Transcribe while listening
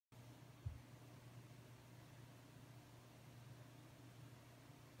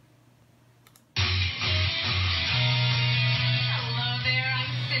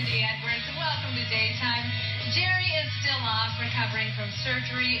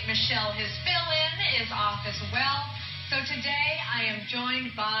surgery. Michelle, his fill-in, is off as well. So today I am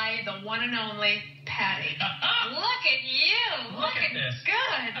joined by the one and only Patty. Look at you. Look at this.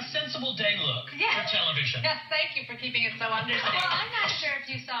 Good. A sensible day look Yes. for television. Yes, thank you for keeping it so understated. Well, I'm not sure if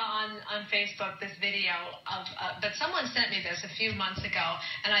you saw on Facebook this video of, but someone sent me this a few months ago,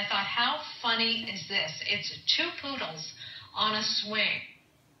 and I thought, how funny is this? It's two poodles on a swing.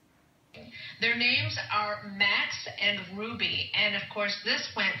 Their names are Max and Ruby, and of course this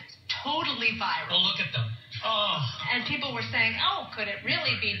went totally viral. Oh, look at them. Oh. And people were saying, oh, could it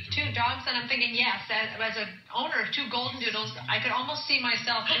really be two dogs? And I'm thinking, yes, as an owner of two golden doodles, I could almost see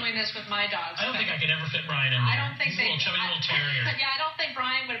myself doing this with my dogs. I don't think I could ever fit Brian in there. I don't think He's a little chubby little terrier. Yeah, I don't think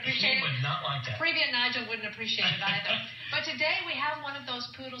Brian would appreciate it. He would not like that. Freebie and Nigel wouldn't appreciate it either. But today we have one of those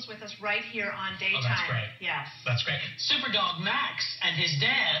poodles with us right here on Daytime. Oh, that's great. Yes. That's great. Super dog Max and his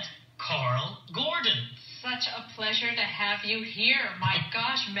dad, Carl Gordon. Such a pleasure to have you here. My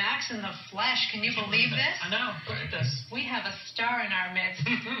gosh, Max in the flesh. Can you believe this? I know. Look at this. We have a star in our midst.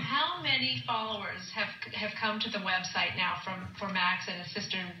 How many followers have come to the website now for Max and his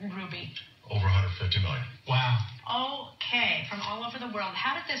sister Ruby? Over 150 million. Wow. Okay, from all over the world.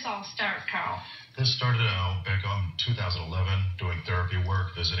 How did this all start, Carl? This started out back in 2011, doing therapy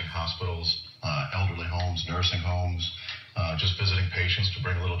work, visiting hospitals, elderly homes, nursing homes, just visiting patients to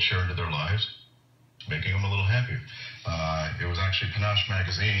bring a little cheer into their lives, making them a little happier. It was actually Panache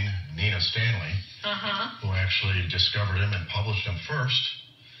Magazine, Nina Stanley, who actually discovered him and published him first.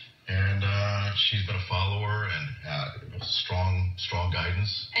 And she's been a follower and strong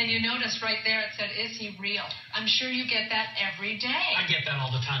guidance. And you notice right there it said, is he real? I'm sure you get that every day. I get that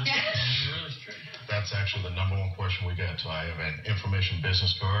all the time. Yeah. Really true. That's actually the number one question we get. So I have an information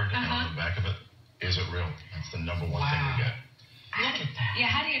business card, and on the back of it, is it real? That's the number one thing we get. Look at that.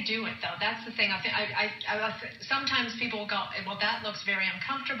 Yeah, how do you do it, though? That's the thing. Sometimes people will go, well, that looks very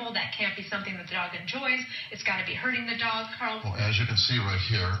uncomfortable. That can't be something that the dog enjoys. It's got to be hurting the dog, Carl. Well, as you can see right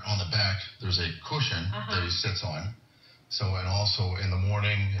here on the back, there's a cushion that he sits on. So, and also in the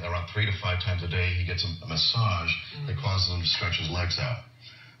morning, around 3 to 5 times a day, he gets a massage that causes him to stretch his legs out.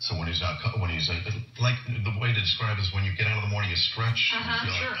 So when he's like the way to describe it is when you get out of the morning, you stretch. And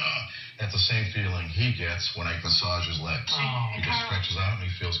you feel like, that's the same feeling he gets when I massage his legs. He just stretches out and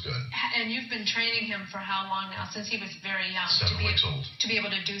he feels good. And you've been training him for how long now? Since he was very young. 7 weeks old. To be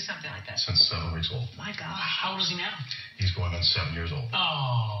able to do something like that. Since 7 weeks old. My gosh. How old is he now? He's going on 7 years old.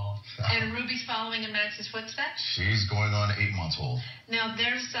 Oh. And Ruby's following in Max's footsteps? She's going on 8 months old. Now,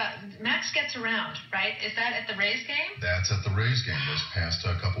 there's Max gets around, right? Is that at the Rays game? That's at the Rays game this past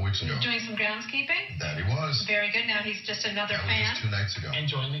couple weeks ago. Doing some groundskeeping? That he was. Very good. Now he's just another That fan. was just 2 nights ago.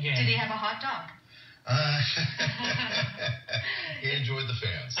 Enjoying the game. Did he have a hot dog? He enjoyed the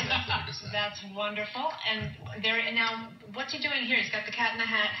fans. That's the biggest thing. That's wonderful. And now, what's he doing here? He's got the cat in the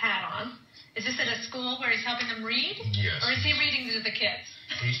hat on. Is this at a school where he's helping them read? Yes. Or is he reading to the kids?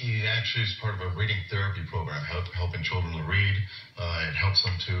 He actually is part of a reading therapy program, helping children to read. It helps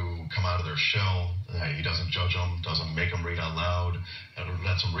them to come out of their shell. He doesn't judge them, doesn't make them read out loud,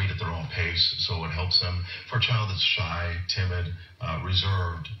 lets them read at their own pace. So it helps them. For a child that's shy, timid,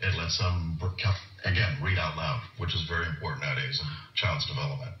 reserved, it lets them, again, read out loud, which is very important nowadays in child's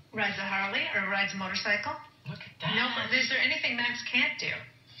development. Rides a Harley or rides a motorcycle? Look at that. No, is there anything Max can't do?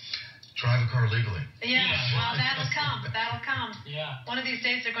 Drive a car legally. Yeah, well, that'll come. That'll come. Yeah. One of these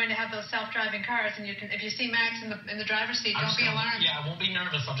days they're going to have those self-driving cars, and you can, if you see Max in the driver's seat, don't be alarmed. Yeah, I won't be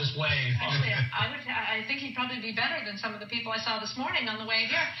nervous. I'll just wave. Actually, I think he'd probably be better than some of the people I saw this morning on the way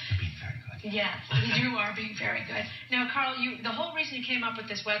here. You're being very good. Yeah, you are being very good. Now, Carl, the whole reason you came up with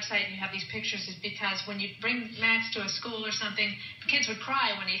this website and you have these pictures is because when you bring Max to a school or something, kids would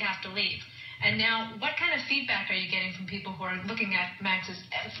cry when he'd have to leave. And now, what kind of feedback are you getting from people who are looking at Max's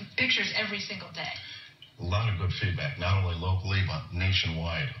pictures every single day? A lot of good feedback, not only locally, but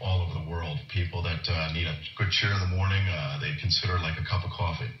nationwide, all over the world. People that need a good cheer in the morning, they consider it like a cup of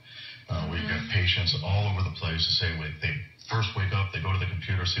coffee. We've got patients all over the place who say they first wake up, they go to the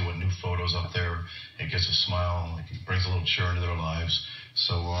computer, see what new photos up there. It gets a smile, it brings a little cheer into their lives.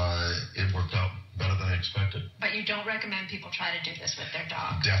 So it worked out better than I expected. But you don't recommend people try to do this with their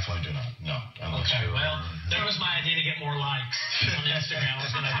dog? Definitely do not. No. Okay, well, that was my idea to get more likes on Instagram. I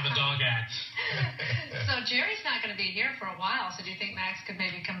was going to have a dog act. So Jerry's not going to be here for a while, so do you think Max could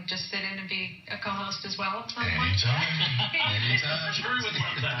maybe come just sit in and be a co-host as well at some point? Anytime. Jerry would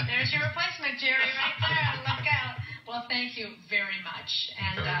love that. There's your replacement, Jerry, right there. Look out. Well, thank you very much.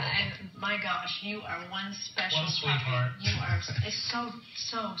 And my gosh, you are one special What a sweetheart. You are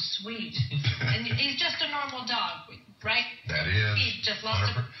so sweet. And he's just a normal dog, right? That is. He just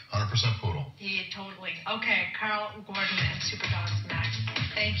loves 100% poodle. He totally. Okay, Carl Gordon and Super Dogs Max.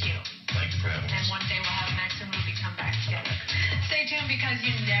 Thank you. Thank you for having And us. one day we'll have Max and Ruby come back together. Stay tuned because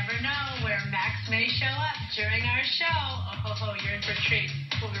you never know where Max may show up during our show. Oh, ho, ho, you're in for a treat.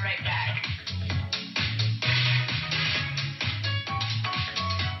 We'll be right back.